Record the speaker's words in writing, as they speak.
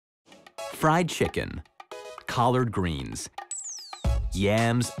fried chicken, collard greens,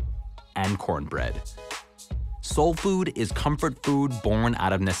 yams, and cornbread. Soul food is comfort food born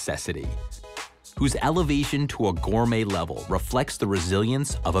out of necessity, whose elevation to a gourmet level reflects the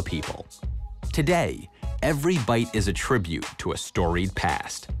resilience of a people. Today, every bite is a tribute to a storied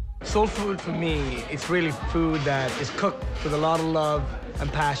past. Soul food for me, it's really food that is cooked with a lot of love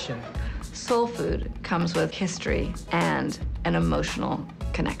and passion. Soul food comes with history and an emotional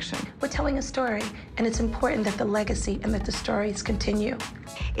connection. We're telling a story, and it's important that the legacy and that the stories continue.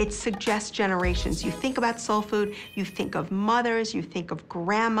 It suggests generations. You think about soul food, you think of mothers, you think of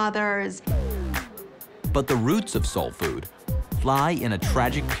grandmothers. But the roots of soul food lie in a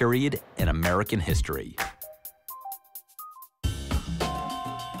tragic period in American history.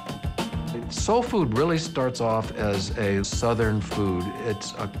 Soul food really starts off as a Southern food.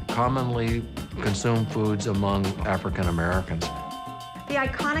 It's a commonly consumed foods among African Americans. The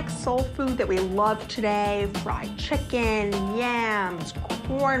iconic soul food that we love today, fried chicken, yams,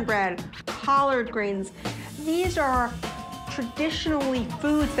 cornbread, collard greens, these are traditionally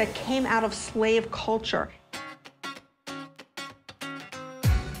foods that came out of slave culture.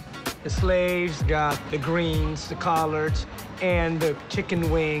 The slaves got the greens, the collards, and the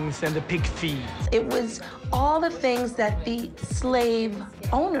chicken wings and the pig feet. It was all the things that the slave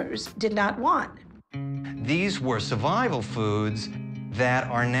owners did not want. These were survival foods that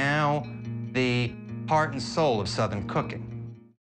are now the heart and soul of Southern cooking.